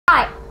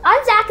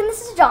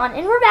is John,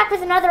 and we're back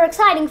with another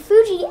exciting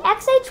Fuji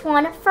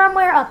XH-1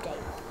 firmware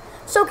update.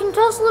 So can you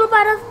tell us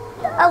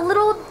a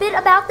little bit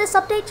about this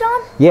update,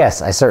 John?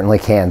 Yes, I certainly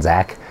can,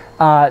 Zach.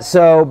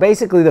 So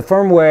basically the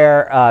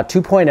firmware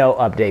 2.0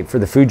 update for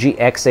the Fuji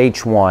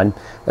XH-1.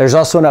 There's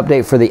also an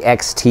update for the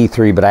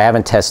XT3, but I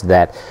haven't tested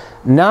that.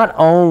 Not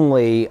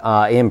only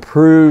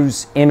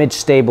improves image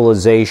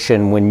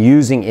stabilization when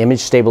using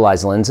image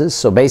stabilized lenses,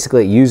 so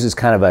basically it uses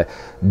kind of a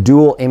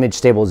dual image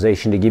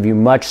stabilization to give you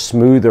much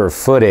smoother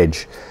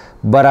footage,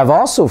 but I've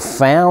also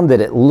found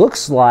that it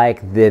looks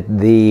like that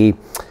the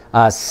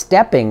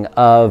stepping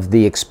of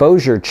the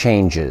exposure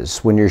changes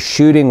when you're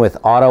shooting with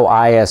auto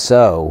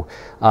ISO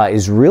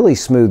is really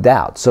smoothed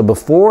out. So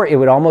before it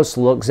would almost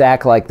look,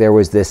 Zach, like there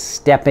was this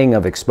stepping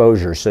of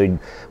exposure. So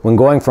when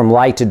going from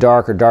light to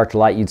dark or dark to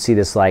light, you'd see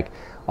this like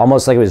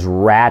almost like it was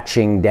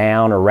ratcheting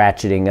down or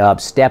ratcheting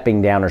up,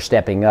 stepping down or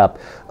stepping up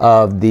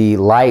of the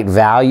light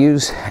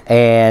values.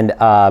 And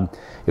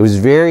it was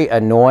very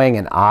annoying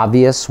and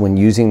obvious when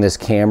using this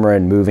camera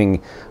and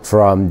moving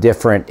from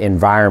different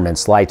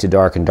environments, light to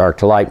dark and dark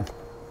to light.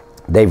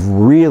 They've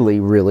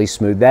really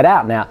smoothed that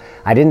out. Now,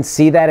 I didn't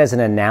see that as an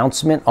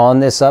announcement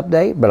on this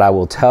update, but I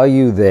will tell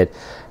you that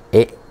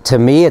to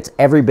me, it's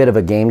every bit of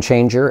a game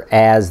changer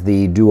as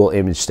the dual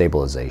image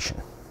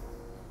stabilization.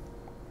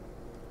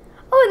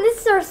 Oh, and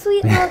this is our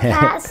sweet little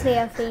cat,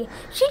 Stampy.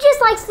 She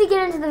just likes to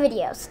get into the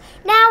videos.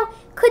 Now,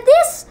 could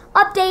this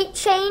update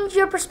change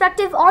your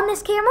perspective on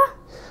this camera?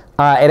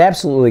 It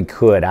absolutely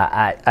could.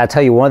 I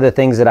tell you, one of the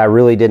things that I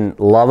really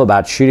didn't love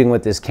about shooting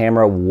with this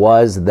camera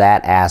was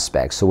that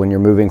aspect. So when you're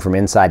moving from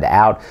inside to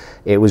out,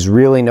 it was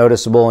really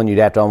noticeable and you'd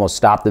have to almost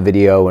stop the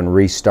video and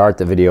restart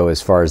the video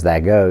as far as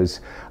that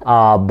goes.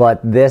 But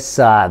this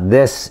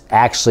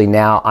actually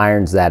now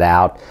irons that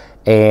out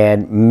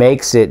and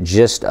makes it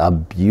just a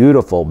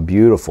beautiful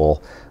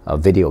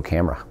video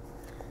camera.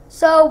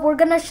 So we're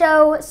gonna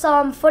show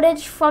some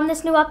footage from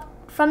this new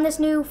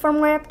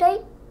firmware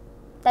update.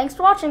 Thanks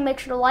for watching. Make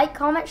sure to like,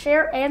 comment,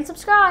 share, and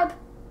subscribe.